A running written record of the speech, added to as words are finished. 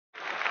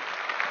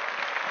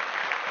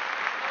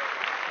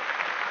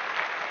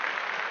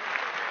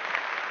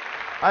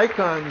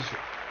Icons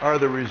are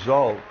the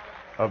result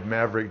of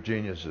maverick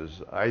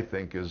geniuses, I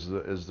think, is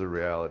the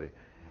reality.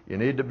 You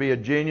need to be a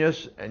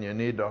genius, and you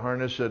need to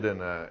harness it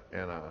in a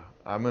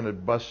I'm going to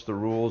bust the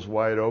rules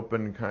wide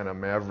open kind of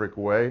maverick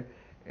way.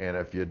 And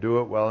if you do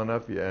it well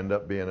enough, you end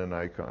up being an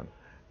icon.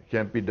 It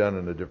can't be done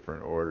in a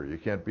different order. You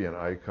can't be an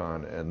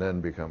icon and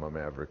then become a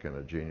maverick and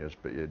a genius,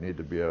 but you need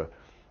to be a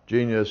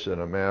genius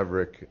and a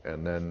maverick,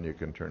 and then you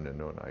can turn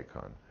into an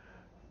icon.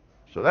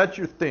 So that's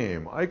your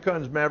theme.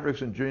 Icons,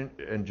 mavericks, and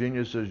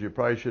geniuses. You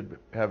probably should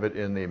have it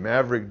in the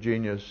maverick,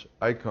 genius,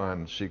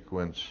 icon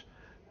sequence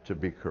to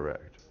be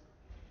correct.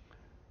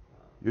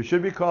 You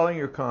should be calling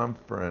your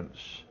conference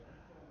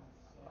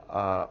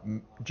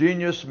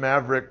Genius,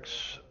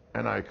 Mavericks,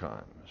 and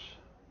Icons,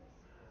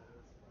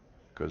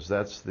 because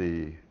that's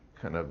the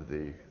kind of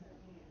the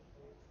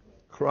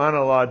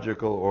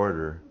chronological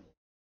order.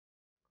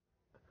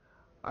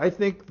 I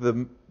think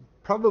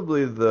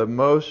probably the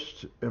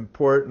most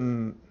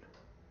important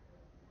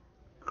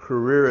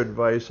career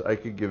advice I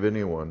could give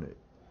anyone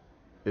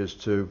is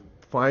to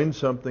find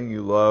something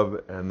you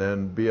love and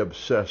then be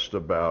obsessed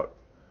about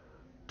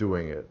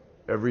doing it.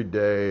 Every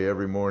day,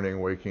 every morning,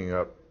 waking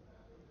up,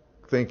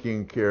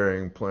 thinking,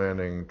 caring,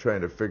 planning,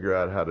 trying to figure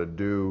out how to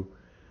do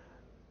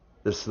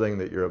this thing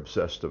that you're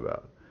obsessed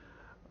about.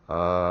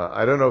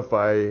 I don't know if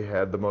I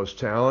had the most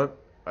talent.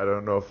 I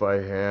don't know if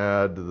I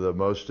had the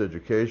most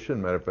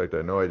education. Matter of fact,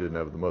 I know I didn't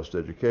have the most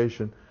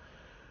education.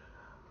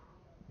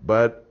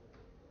 But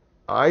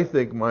I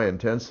think my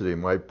intensity,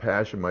 my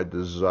passion, my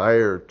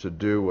desire to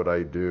do what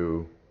I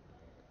do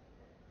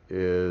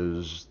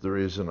is the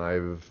reason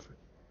I've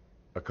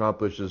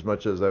accomplished as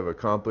much as I've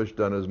accomplished,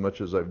 done as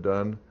much as I've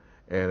done,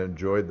 and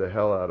enjoyed the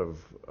hell out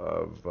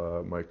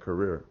of my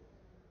career.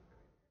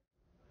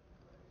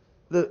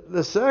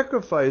 The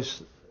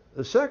sacrifice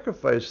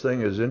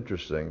thing is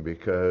interesting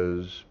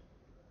because,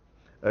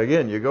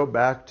 again, you go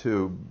back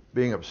to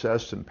being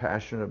obsessed and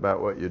passionate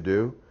about what you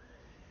do.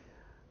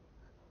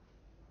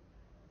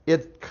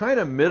 It kind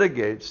of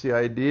mitigates the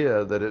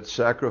idea that it's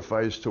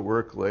sacrifice to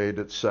work late,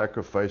 it's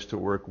sacrifice to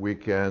work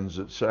weekends,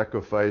 it's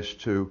sacrifice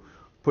to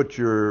put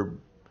your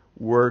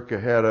work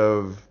ahead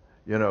of,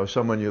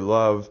 someone you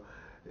love.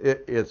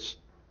 It's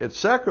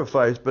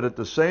sacrifice, but at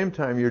the same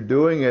time you're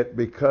doing it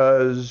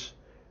because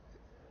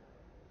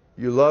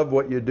you love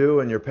what you do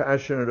and you're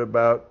passionate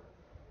about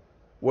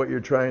what you're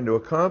trying to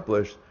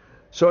accomplish.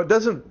 So it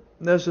doesn't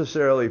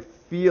necessarily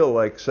feel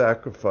like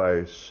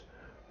sacrifice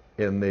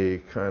in the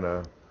kind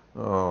of,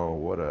 oh,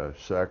 what a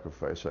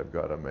sacrifice I've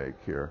got to make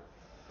here.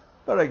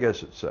 But I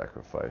guess it's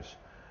sacrifice.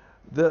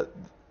 The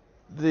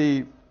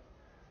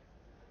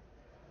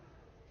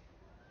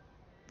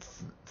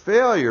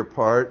failure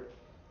part,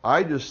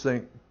 I just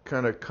think,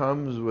 kind of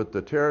comes with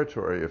the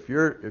territory. If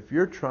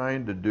you're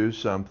trying to do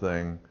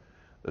something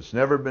that's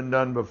never been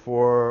done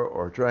before,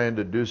 or trying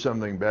to do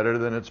something better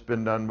than it's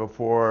been done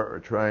before, or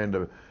trying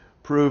to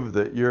prove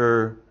that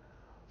you're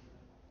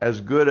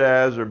as good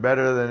as or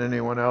better than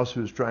anyone else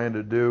who's trying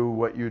to do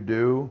what you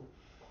do,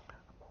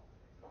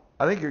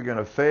 I think you're going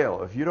to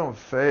fail. If you don't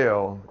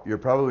fail, you're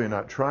probably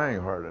not trying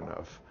hard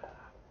enough.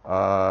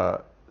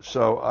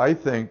 So I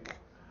think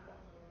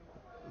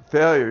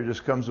failure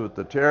just comes with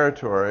the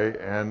territory,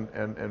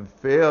 and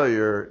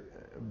failure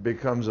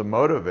becomes a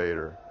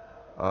motivator.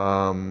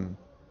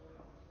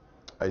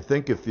 I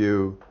think if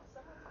you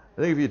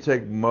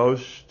take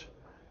most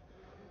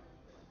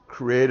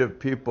creative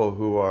people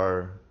who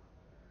are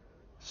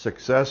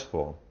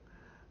successful,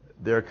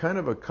 they're kind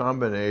of a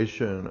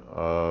combination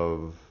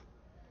of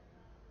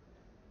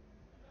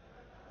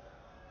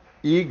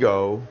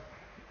ego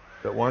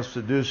that wants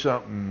to do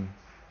something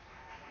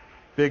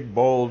big,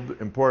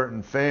 bold,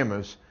 important,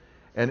 famous,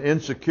 and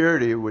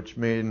insecurity, which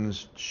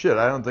means, shit,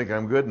 I don't think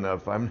I'm good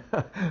enough.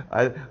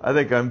 I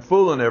think I'm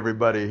fooling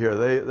everybody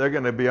here. They're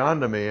going to be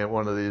onto me at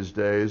one of these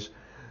days.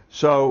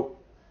 So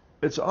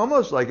it's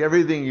almost like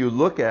everything you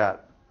look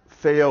at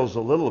fails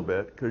a little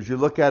bit, because you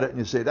look at it and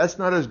you say, that's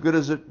not as good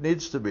as it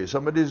needs to be.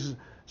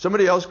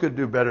 Somebody else could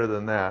do better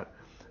than that.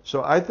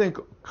 So I think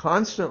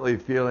constantly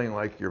feeling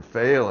like you're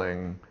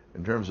failing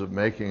in terms of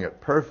making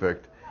it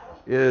perfect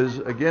is,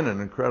 again,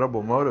 an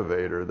incredible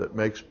motivator that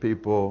makes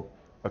people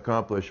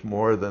accomplish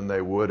more than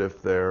they would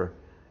if they're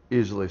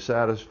easily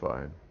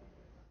satisfied.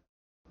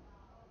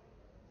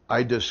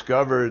 I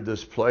discovered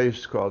this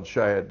place called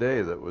Chiat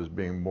that was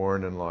being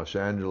born in Los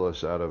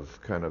Angeles out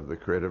of kind of the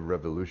creative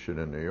revolution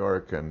in New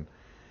York, and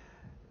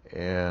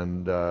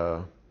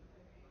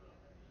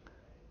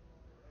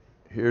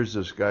here's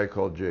this guy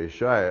called Jay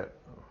Chiat,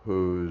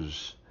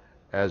 who's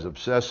as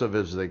obsessive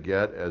as they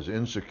get, as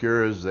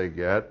insecure as they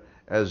get,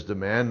 as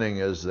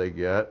demanding as they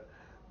get,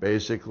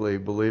 basically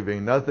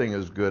believing nothing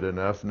is good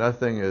enough,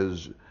 nothing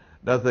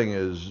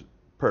is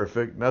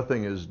perfect,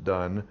 nothing is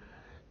done,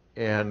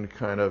 and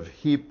kind of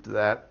heaped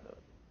that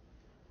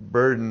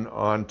burden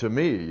onto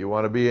me. You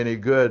want to be any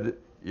good,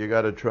 you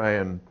got to try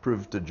and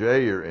prove to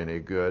Jay you're any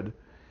good.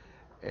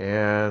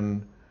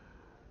 And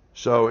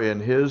so in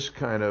his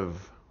kind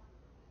of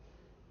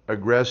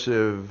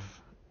aggressive,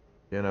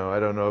 I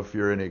don't know if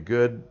you're any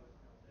good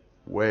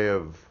way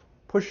of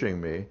pushing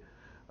me.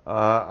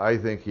 I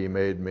think he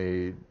made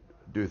me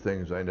do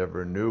things I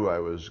never knew I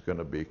was going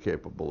to be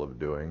capable of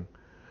doing.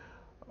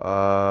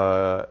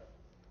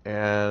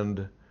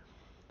 And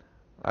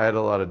I had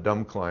a lot of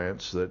dumb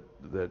clients that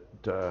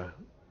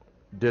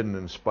didn't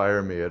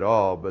inspire me at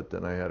all, but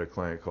then I had a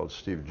client called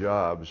Steve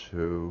Jobs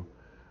who,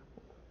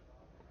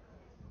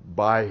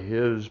 by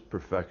his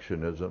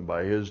perfectionism,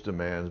 by his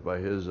demands, by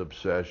his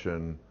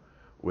obsession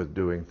with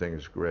doing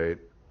things great,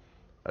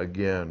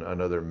 again,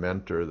 another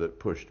mentor that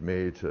pushed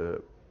me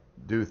to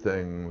do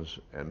things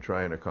and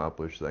try and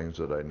accomplish things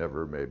that I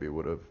never maybe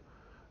would have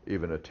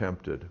even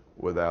attempted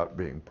without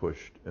being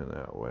pushed in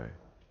that way.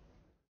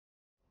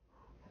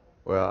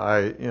 Well,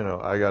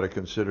 I got to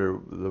consider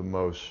the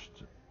most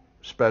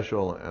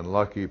special and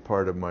lucky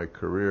part of my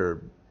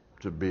career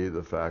to be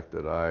the fact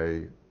that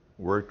I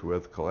worked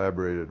with,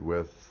 collaborated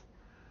with,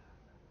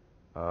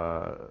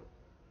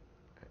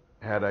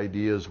 had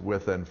ideas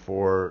with and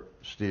for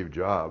Steve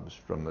Jobs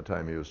from the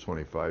time he was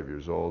 25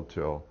 years old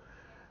till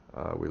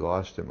we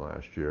lost him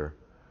last year.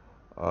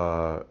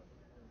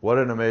 What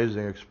an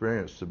amazing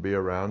experience to be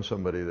around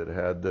somebody that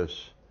had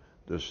this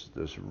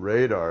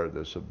radar,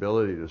 this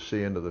ability to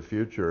see into the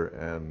future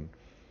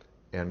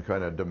and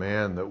kind of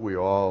demand that we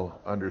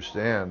all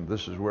understand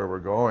this is where we're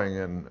going,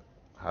 and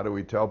how do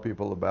we tell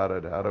people about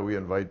it? How do we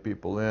invite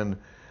people in?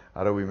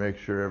 How do we make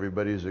sure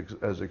everybody's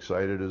as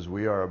excited as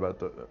we are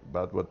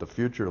about what the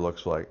future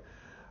looks like?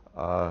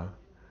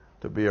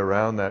 To be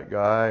around that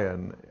guy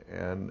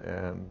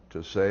and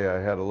to say I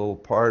had a little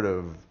part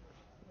of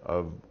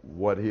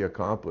what he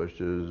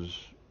accomplished is,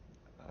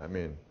 I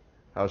mean,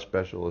 how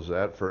special is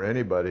that for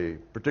anybody,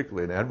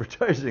 particularly an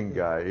advertising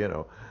guy? You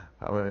know,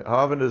 how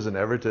often does an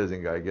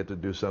advertising guy get to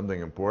do something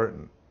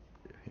important?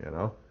 You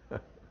know.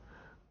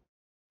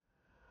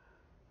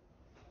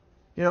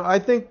 You know, I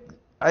think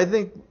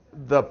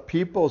the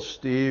people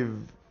Steve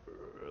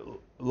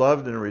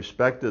loved and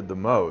respected the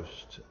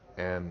most,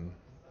 and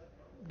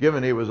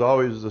given he was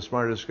always the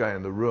smartest guy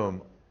in the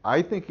room,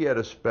 I think he had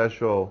a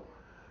special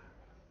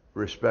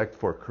respect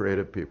for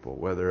creative people,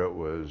 whether it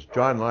was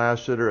John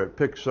Lasseter at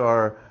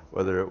Pixar,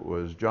 whether it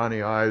was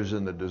Johnny Ives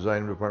in the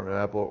design department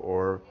at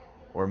Apple,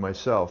 or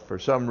myself. For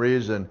some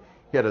reason,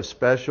 he had a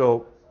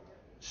special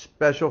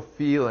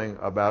feeling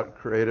about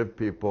creative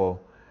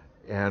people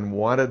and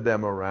wanted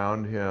them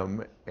around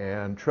him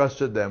and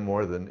trusted them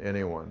more than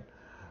anyone.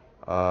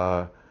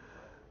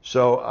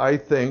 So I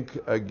think,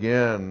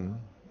 again,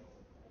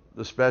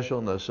 the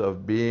specialness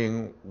of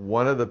being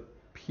one of the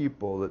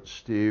people that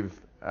Steve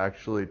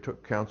actually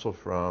took counsel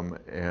from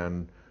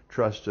and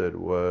trusted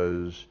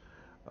was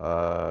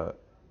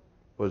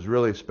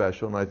really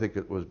special, and I think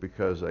it was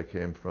because I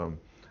came from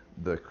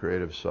the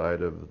creative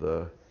side of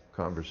the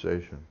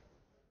conversation.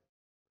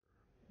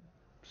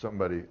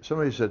 Somebody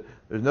said,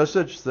 there's no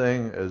such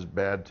thing as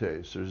bad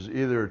taste. There's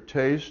either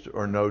taste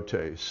or no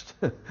taste.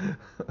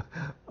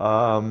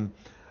 So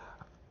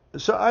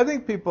I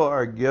think people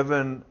are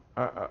given,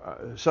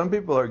 some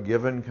people are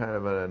given kind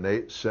of an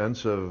innate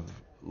sense of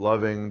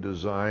loving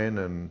design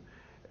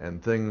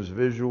and things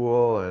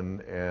visual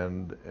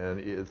and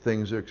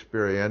things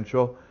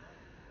experiential.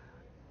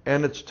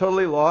 And it's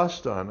totally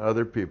lost on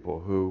other people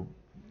who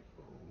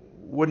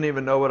wouldn't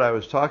even know what I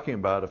was talking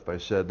about if I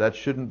said, that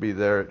shouldn't be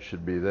there, it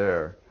should be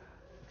there.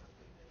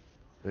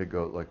 They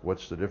go, like,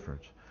 what's the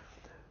difference?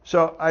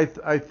 So I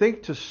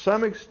think to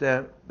some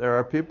extent there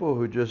are people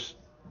who just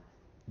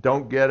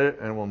don't get it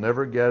and will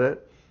never get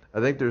it. I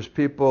think there's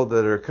people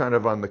that are kind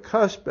of on the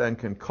cusp and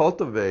can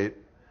cultivate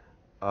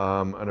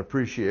an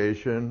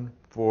appreciation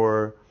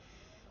for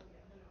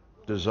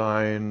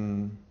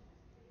design,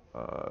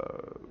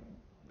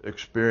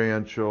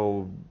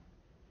 experiential,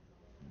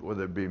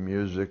 whether it be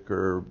music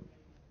or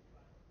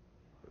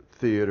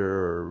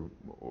theater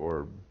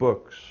or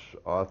books,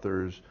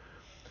 authors.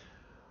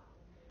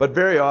 But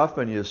very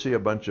often you see a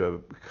bunch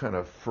of kind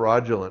of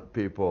fraudulent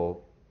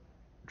people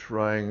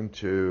trying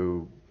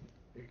to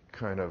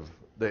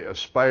they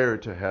aspire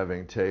to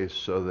having taste,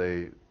 so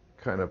they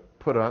kind of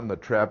put on the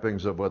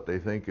trappings of what they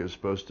think is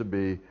supposed to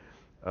be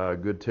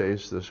good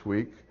taste this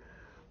week.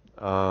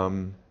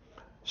 So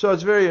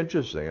it's very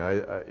interesting.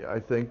 I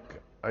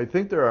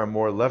think there are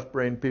more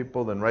left-brain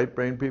people than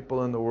right-brain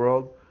people in the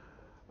world,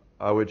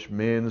 which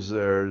means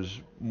there's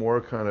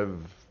more kind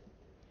of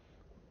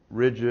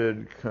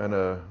rigid, kind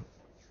of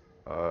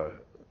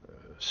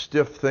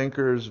stiff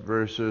thinkers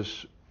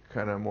versus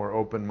kind of more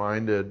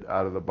open-minded,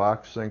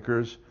 out-of-the-box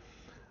thinkers.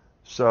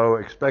 So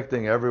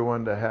expecting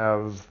everyone to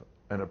have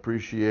and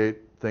appreciate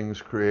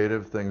things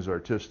creative, things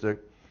artistic,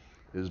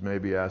 is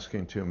maybe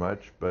asking too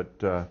much. But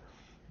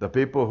the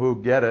people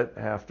who get it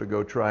have to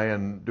go try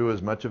and do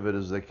as much of it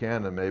as they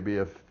can, and maybe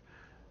if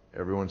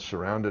everyone's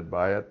surrounded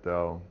by it,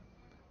 they'll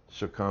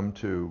succumb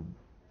to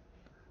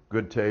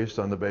good taste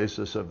on the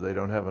basis of they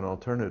don't have an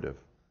alternative.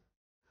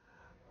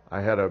 I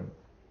had a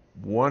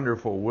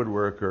wonderful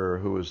woodworker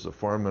who was the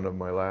foreman of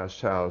my last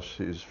house.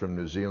 He's from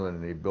New Zealand,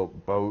 and he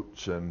built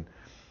boats, and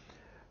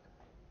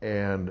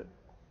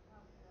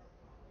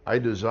I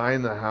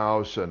designed the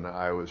house, and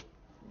I was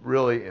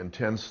really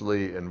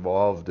intensely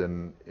involved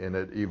in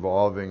it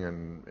evolving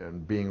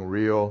and being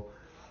real.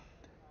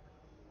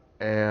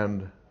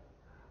 And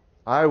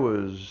I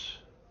was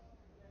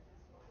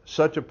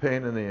such a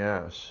pain in the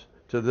ass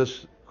to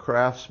this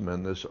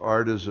craftsman, this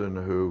artisan,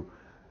 who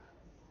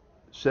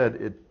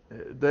said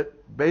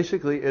that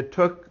basically it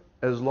took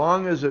as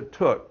long as it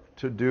took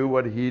to do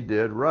what he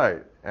did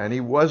right. And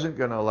he wasn't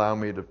going to allow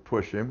me to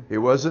push him. He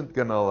wasn't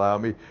going to allow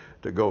me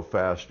to go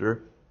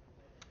faster.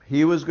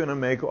 He was going to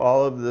make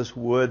all of this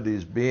wood,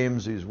 these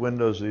beams, these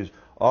windows,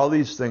 all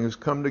these things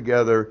come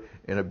together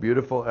in a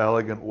beautiful,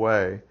 elegant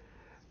way.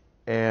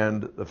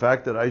 And the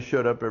fact that I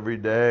showed up every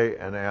day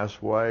and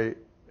asked why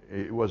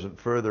he wasn't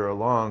further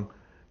along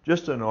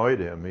just annoyed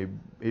him.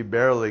 He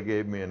barely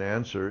gave me an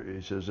answer.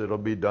 He says, it'll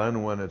be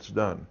done when it's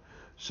done.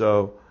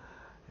 So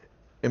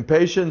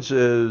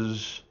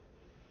impatience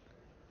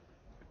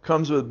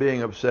comes with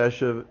being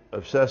obsessive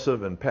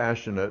and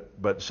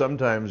passionate, but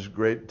sometimes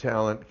great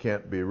talent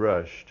can't be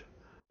rushed.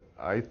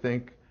 I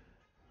think,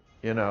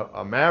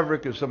 a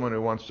maverick is someone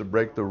who wants to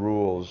break the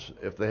rules.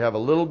 If they have a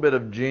little bit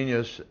of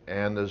genius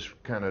and this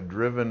kind of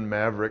driven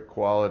maverick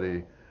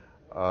quality,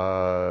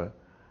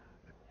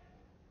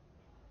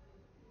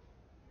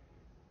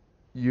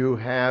 you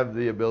have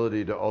the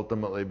ability to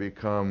ultimately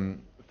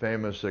become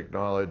famous,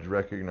 acknowledged,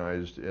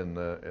 recognized in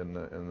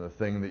the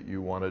thing that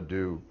you want to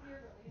do.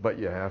 But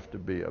you have to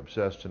be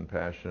obsessed and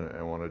passionate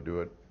and want to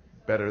do it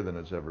better than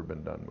it's ever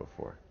been done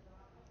before.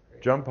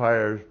 Jump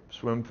higher,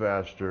 swim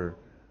faster,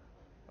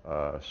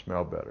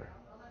 smell better.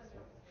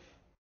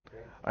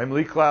 I'm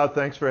Lee Clow.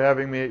 Thanks for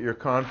having me at your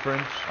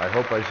conference. I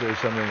hope I say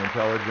something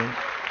intelligent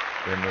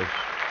in this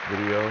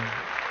video,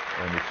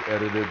 and it's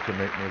edited to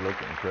make me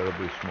look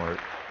incredibly smart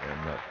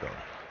and not dumb.